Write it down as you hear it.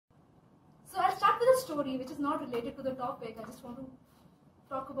with a story which is not related to the topic. I just want to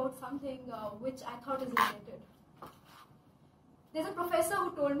talk about something which I thought is related. There's a professor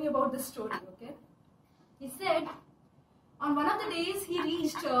who told me about this story, okay? He said, on one of the days he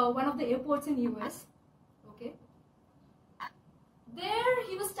reached one of the airports in US, okay? There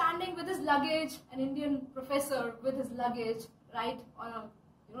he was standing with his luggage, an Indian professor with his luggage, right? On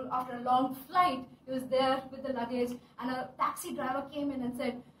a, after a long flight, he was there with the luggage, and a taxi driver came in and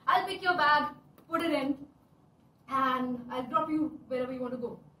said, I'll pick your bag, put it in, and I'll drop you wherever you want to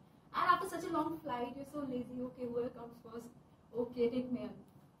go. And after such a long flight, you're so lazy, okay, whoever comes first, okay, take me in.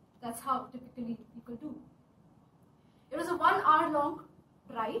 That's how typically people do. It was a 1 hour long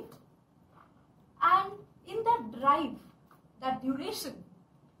drive, and in that drive, that duration,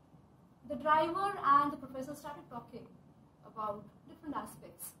 the driver and the professor started talking about different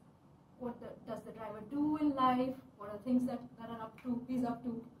aspects. What does the driver do in life? What are things that he's up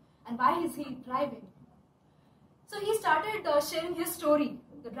to, and why is he driving? So he started sharing his story,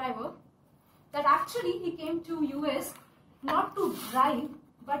 the driver, that actually he came to US not to drive,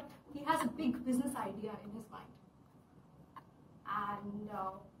 but he has a big business idea in his mind. And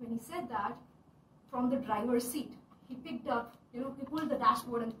when he said that, from the driver's seat, he picked up, he pulled the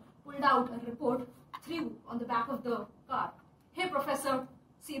dashboard and pulled out a report, threw on the back of the car. Hey professor,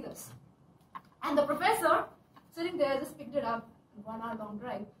 see this. And the professor, sitting there, just picked it up, 1 hour long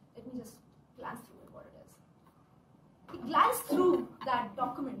drive. Let me just glance through it, what it is. He glanced through that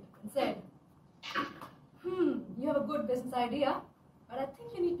document and said, you have a good business idea, but I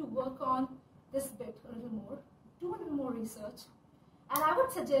think you need to work on this bit a little more, do a little more research. And I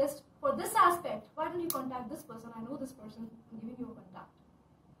would suggest, for this aspect, why don't you contact this person? I know this person, I'm giving you a contact.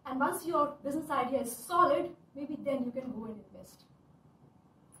 And once your business idea is solid, maybe then you can go and invest.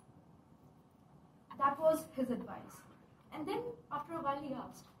 That was his advice. And then after a while he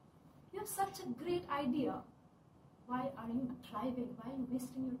asked, you have such a great idea. Why are you driving? Why are you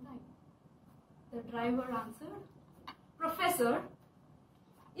wasting your time? The driver answered, Professor,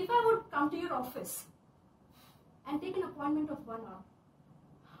 if I would come to your office and take an appointment of 1 hour,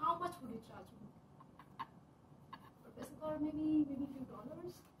 how much would you charge me? Professor thought maybe a few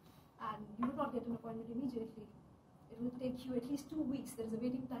dollars, and you would not get an appointment immediately. It will take you at least 2 weeks. There is a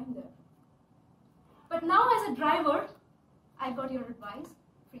waiting time there. But now as a driver, I got your advice,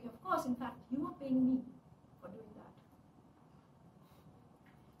 free of cost. In fact, you are paying me for doing that.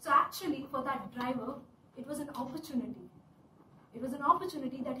 So actually, for that driver, it was an opportunity. It was an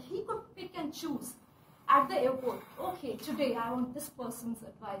opportunity that he could pick and choose at the airport. Okay, today I want this person's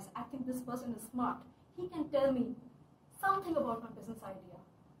advice. I think this person is smart. He can tell me something about my business idea.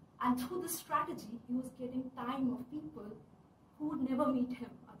 And through this strategy, he was getting time of people who would never meet him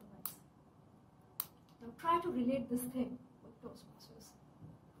otherwise. Now try to relate this thing with Toastmasters.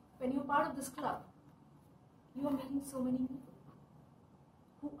 When you're part of this club, you are meeting so many people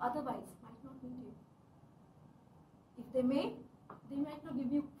who otherwise might not meet you. If they may, they might not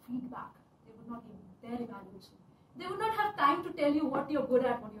give you feedback. They would not give you their evaluation. They would not have time to tell you what you're good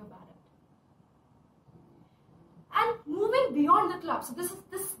at, what you're bad at. And moving beyond the club, so this is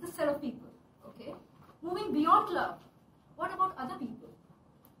this set of people, okay? Moving beyond club, what about other people?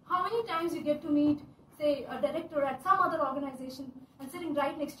 How many times you get to meet, say, a director at some other organization and sitting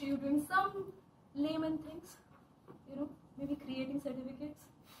right next to you doing some layman things, maybe creating certificates,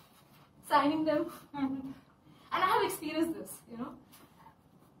 signing them. And I have experienced this,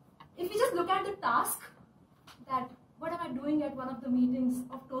 If you just look at the task, that what am I doing at one of the meetings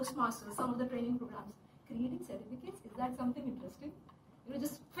of Toastmasters, some of the training programs, creating certificates, is that something interesting?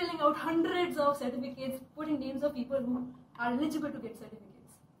 Just filling out hundreds of certificates, putting names of people who are eligible to get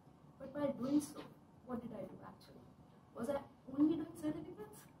certificates. But while doing so, what did I do actually? Was I only doing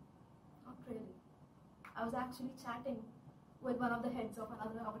certificates? Not really. I was actually chatting with one of the heads of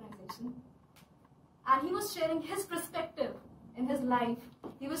another organization, and he was sharing his perspective in his life.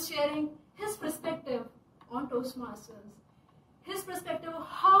 He was sharing his perspective on Toastmasters, his perspective of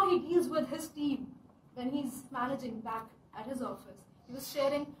how he deals with his team when he's managing back at his office. He was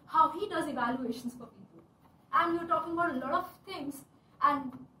sharing how he does evaluations for people. And we were talking about a lot of things,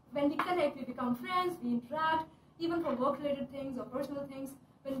 and when we connect, we become friends, we interact, even for work-related things or personal things.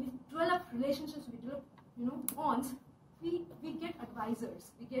 When we develop relationships, we develop bonds, we get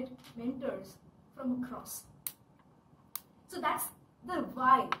advisors, we get mentors from across. So that's the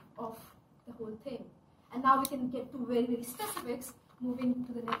why of the whole thing. And now we can get to very, very specifics, moving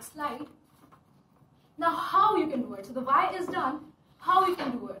to the next slide. Now how you can do it. So the why is done, how you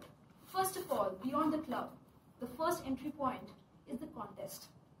can do it. First of all, beyond the club, the first entry point is the contest.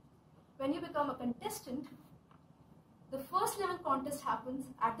 When you become a contestant, the first level contest happens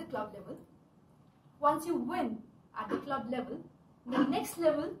at the club level. once you win at the club level, the next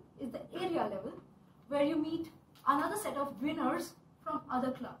level is the area level, where you meet another set of winners from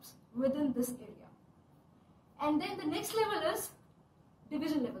other clubs within this area. And then the next level is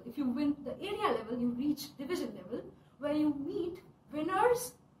division level. If you win the area level, you reach division level, where you meet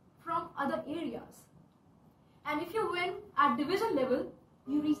winners from other areas. And if you win at division level,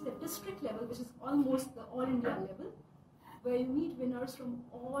 you reach the district level, which is almost the all India level, where you meet winners from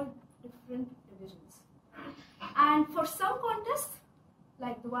all different divisions. And for some contests,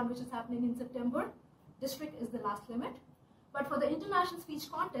 like the one which is happening in September, district is the last limit. But for the international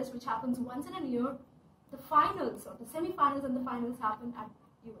speech contest, which happens once in a year, the finals or the semi-finals and the finals happen at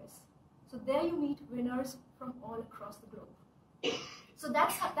US. So there you meet winners from all across the globe. So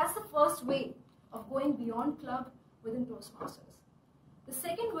that's the first way of going beyond club within Toastmasters. The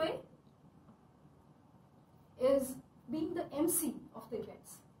second way is being the MC of the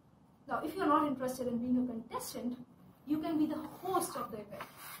events. Now, if you're not interested in being a contestant, you can be the host of the event.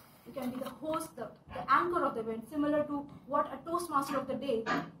 You can be the host, the anchor of the event, similar to what a Toastmaster of the day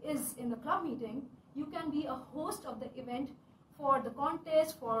is in the club meeting. You can be a host of the event for the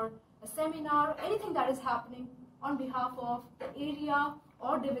contest, for a seminar, anything that is happening on behalf of the area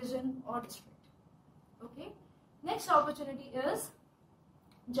or division or district. Okay. Next opportunity is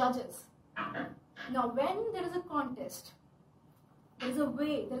judges. Now, when there is a contest, there is a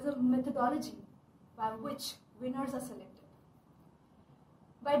way, there is a methodology by which winners are selected.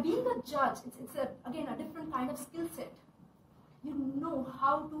 By being a judge, it's again a different kind of skill set. You know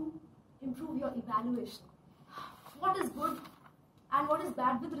how to improve your evaluation. What is good and what is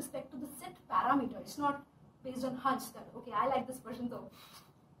bad with respect to the set parameter. It's not based on hunch that, okay, I like this person, so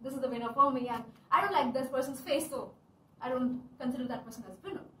this is the winner for me, and I don't like this person's face, so I don't consider that person as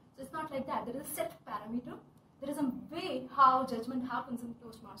winner. So it's not like that. There is a set parameter. There is a way how judgment happens in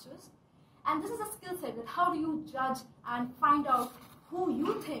Toastmasters. And this is a skill set that how do you judge and find out who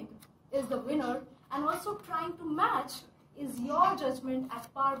you think is the winner, and also trying to match is your judgment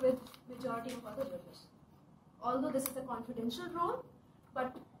at par with majority of other judges. Although this is a confidential role,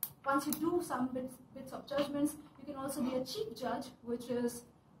 but once you do some bits of judgments, you can also be a chief judge, which is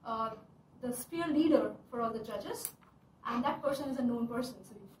the sphere leader for all the judges, and that person is a known person.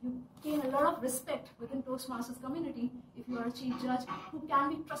 So you gain a lot of respect within Toastmasters community if you are a chief judge who can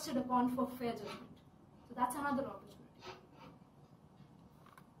be trusted upon for fair judgment. So that's another opportunity.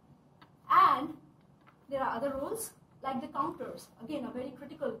 And there are other roles like the counters, again a very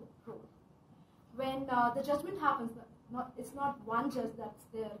critical role. When the judgment happens, it's not one judge that's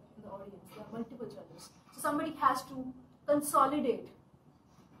there in the audience, there are multiple judges. So somebody has to consolidate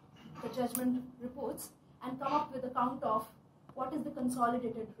the judgment reports and come up with a count of what is the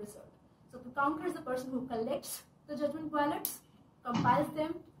consolidated result. So the counter is the person who collects the judgment ballots, compiles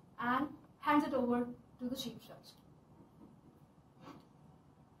them, and hands it over to the chief judge.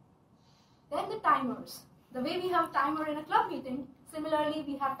 Then the timers. The way we have a timer in a club meeting, similarly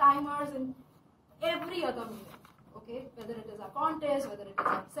we have timers in every other meeting. Okay, whether it is a contest, whether it is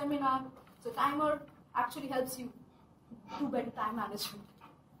a seminar. So timer actually helps you do better time management.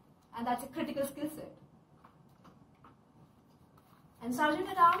 And that's a critical skill set. And Sergeant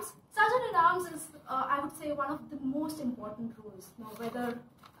at Arms. Sergeant at Arms is, I would say, one of the most important roles. Now, whether,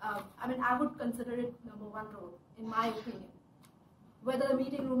 I would consider it #1 role, in my opinion. Whether the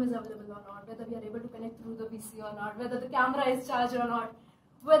meeting room is available or not, whether we are able to connect through the PC or not, whether the camera is charged or not,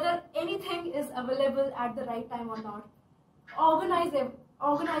 whether anything is available at the right time or not,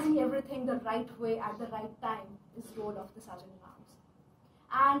 organizing everything the right way at the right time is the role of the Sergeant at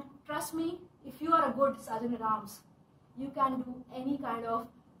Arms. And trust me, if you are a good Sergeant at Arms, you can do any kind of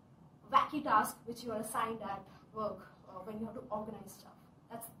wacky task which you are assigned at work when you have to organize stuff.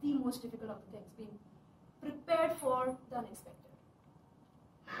 That's the most difficult of the things, being prepared for the unexpected.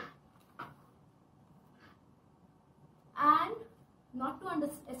 And not to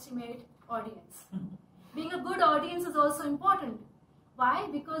underestimate audience. Being a good audience is also important. Why?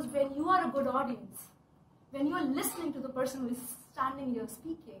 Because when you are a good audience, when you are listening to the person who is standing here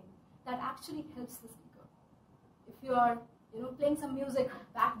speaking, that actually helps the speaker. If you are, playing some music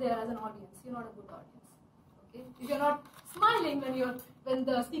back there as an audience, you're not a good audience. Okay? If you're not smiling when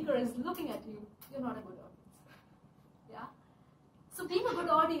the speaker is looking at you, you're not a good audience. Yeah. So being a good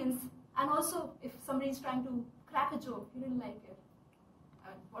audience, and also if somebody is trying to crack a joke, you didn't like it,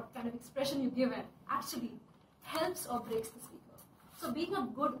 and what kind of expression you give it actually helps or breaks the speaker. So being a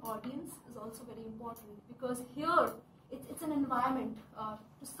good audience is also very important, because here it's an environment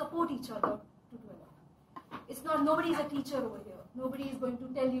to support each other to develop. It's not, nobody is a teacher over here. Nobody is going to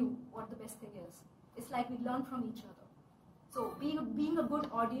tell you what the best thing is. It's like we learn from each other. So being a good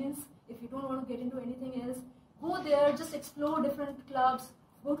audience, if you don't want to get into anything else, go there, just explore different clubs,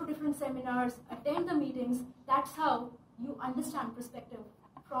 go to different seminars, attend the meetings. That's how you understand perspective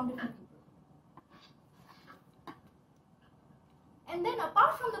from different people. And then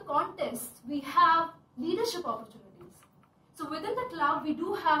apart from the contests, we have leadership opportunities. So within the club, we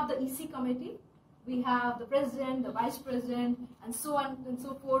do have the EC committee, we have the president, the vice president, and so on and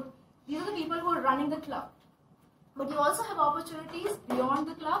so forth. These are the people who are running the club. But you also have opportunities beyond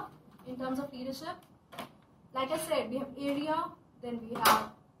the club in terms of leadership. Like I said, we have area, then we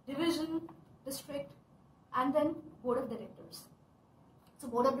have division, district, and then board of directors. So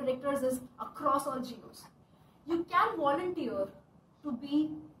board of directors is across all geos. You can volunteer to be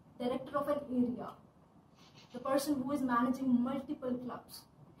director of an area, the person who is managing multiple clubs,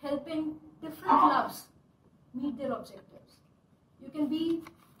 helping different clubs meet their objectives. You can be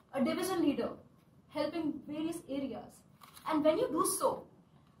a division leader, helping various areas. And when you do so,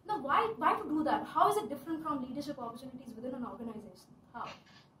 now why to do that? How is it different from leadership opportunities within an organization? How?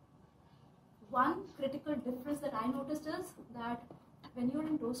 One critical difference that I noticed is that when you're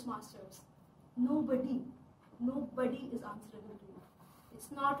in Toastmasters, nobody is answerable to you.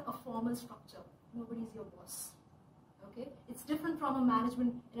 It's not a formal structure. Nobody is your boss. Okay? It's different from a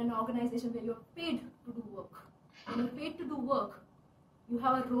management in an organization where you're paid to do work. When you're paid to do work, you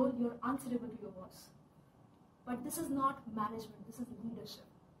have a role, you're answerable to your boss. But this is not management, this is leadership.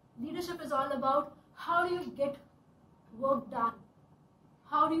 Leadership is all about how do you get work done?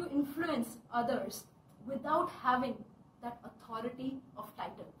 How do you influence others without having that authority of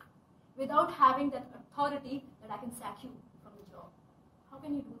title? Without having that authority that I can sack you from the job. How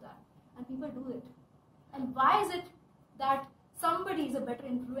can you do that? And people do it. And why is it that somebody is a better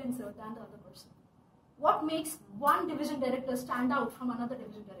influencer than the other person? What makes one division director stand out from another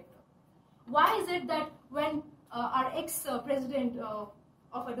division director? Why is it that when our ex-president of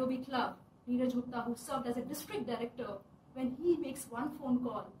Adobe Club, Gupta, who served as a district director, when he makes one phone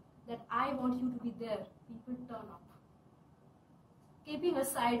call that I want you to be there, people turn up. Keeping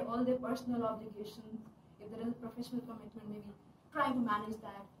aside all their personal obligations, if there is a professional commitment, maybe trying to manage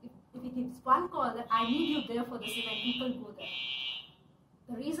that. If he gives one call that I need you there for this event, people go there.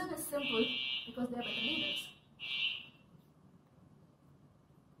 The reason is simple, because they are better leaders.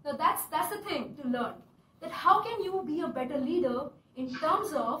 Now that's the thing to learn. That how can you be a better leader in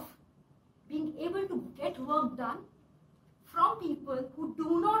terms of being able to get work done from people who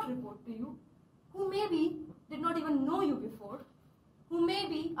do not report to you, who maybe did not even know you before, who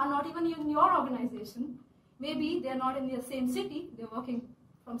maybe are not even in your organization, maybe they're not in the same city, they're working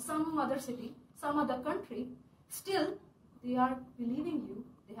from some other city, some other country, still they are believing you,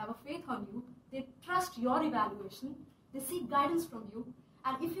 they have a faith on you, they trust your evaluation, they seek guidance from you,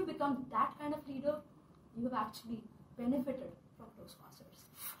 and if you become that kind of leader, you have actually benefited from Toastmasters.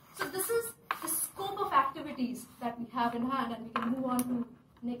 So this is the scope of activities that we have in hand, and we can move on to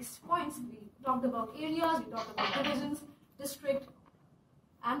next points. We talked about areas, we talked about divisions, district,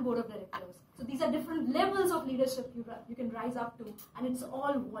 and board of directors. So these are different levels of leadership you can rise up to, and it's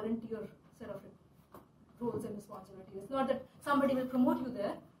all volunteer set of roles and responsibilities. It's not that somebody will promote you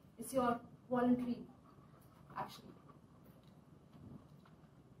there, it's your voluntary action.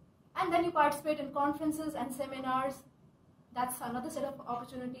 And then you participate in conferences and seminars. That's another set of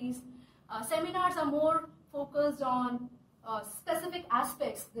opportunities. Seminars are more focused on specific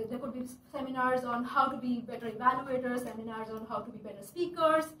aspects. There could be seminars on how to be better evaluators, seminars on how to be better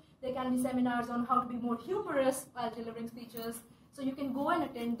speakers. There can be seminars on how to be more humorous while delivering speeches. So you can go and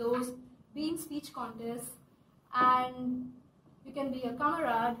attend those, be in speech contests, and you can be a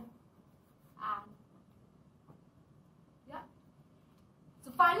comrade. And yeah.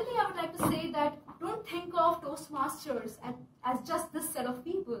 So finally, I would like to say that don't think of Toastmasters as just this set of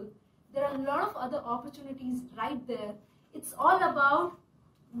people. There are a lot of other opportunities right there. It's all about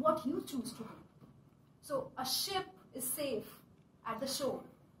what you choose to do. So a ship is safe at the shore,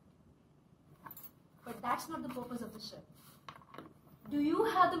 but that's not the purpose of the ship. Do you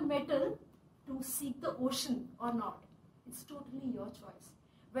have the mettle to seek the ocean or not? It's totally your choice.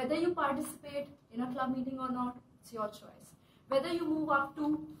 Whether you participate in a club meeting or not, it's your choice. Whether you move up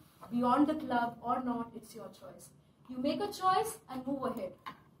to beyond the club or not, it's your choice. You make a choice and move ahead.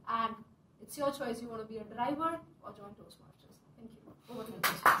 And it's your choice. You want to be a driver or join Toastmasters. Thank you. Over to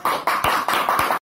you.